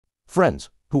Friends,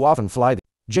 who often fly the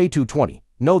J-20,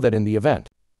 know that in the event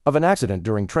of an accident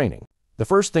during training, the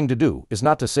first thing to do is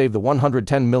not to save the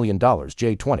 $110 million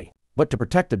J-20, but to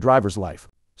protect the driver's life.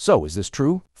 So is this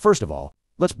true? First of all,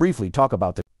 let's briefly talk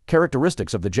about the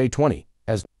characteristics of the J-20.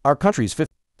 As our country's fifth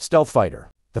stealth fighter,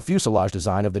 the fuselage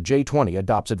design of the J-20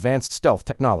 adopts advanced stealth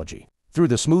technology. Through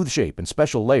the smooth shape and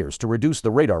special layers to reduce the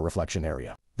radar reflection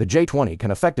area, the J-20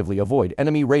 can effectively avoid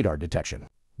enemy radar detection,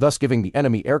 thus giving the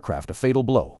enemy aircraft a fatal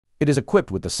blow. It is equipped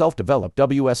with the self-developed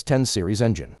WS-10 series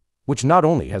engine, which not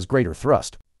only has greater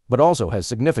thrust, but also has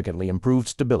significantly improved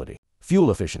stability,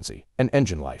 fuel efficiency, and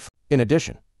engine life. In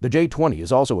addition, the J-20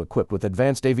 is also equipped with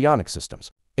advanced avionics systems,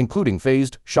 including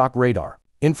phased shock radar,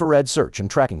 infrared search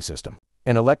and tracking system,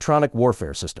 an electronic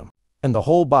warfare system, and the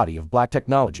whole body of black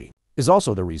technology is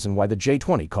also the reason why the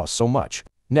J-20 costs so much.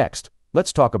 Next,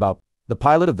 let's talk about the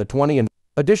pilot of the 20. In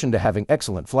addition to having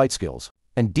excellent flight skills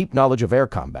and deep knowledge of air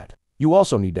combat, you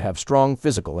also need to have strong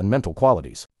physical and mental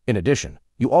qualities. In addition,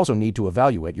 you also need to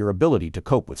evaluate your ability to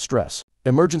cope with stress,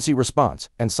 emergency response,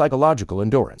 and psychological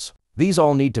endurance. These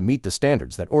all need to meet the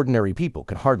standards that ordinary people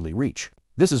can hardly reach.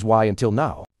 This is why until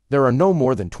now, there are no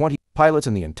more than 20 pilots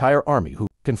in the entire Army who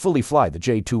can fully fly the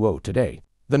J-20 today.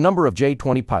 The number of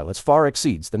J-20 pilots far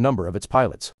exceeds the number of its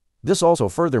pilots. This also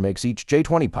further makes each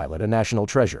J-20 pilot a national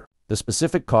treasure. The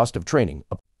specific cost of training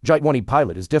a J-20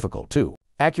 pilot is difficult to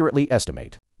accurately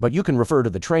estimate, but you can refer to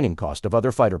the training cost of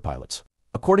other fighter pilots.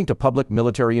 According to public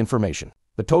military information,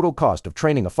 the total cost of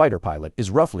training a fighter pilot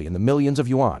is roughly in the millions of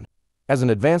yuan. As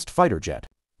an advanced fighter jet,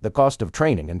 the cost of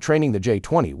training the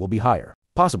J-20 will be higher,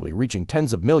 possibly reaching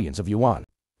tens of millions of yuan.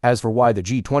 As for why the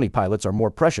J-20 pilots are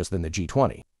more precious than the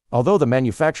J-20, although the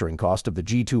manufacturing cost of the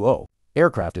J-20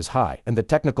 aircraft is high and the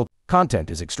technical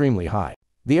content is extremely high,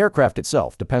 the aircraft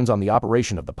itself depends on the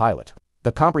operation of the pilot.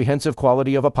 The comprehensive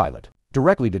quality of a pilot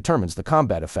directly determines the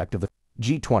combat effect of the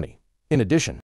J-20. In addition,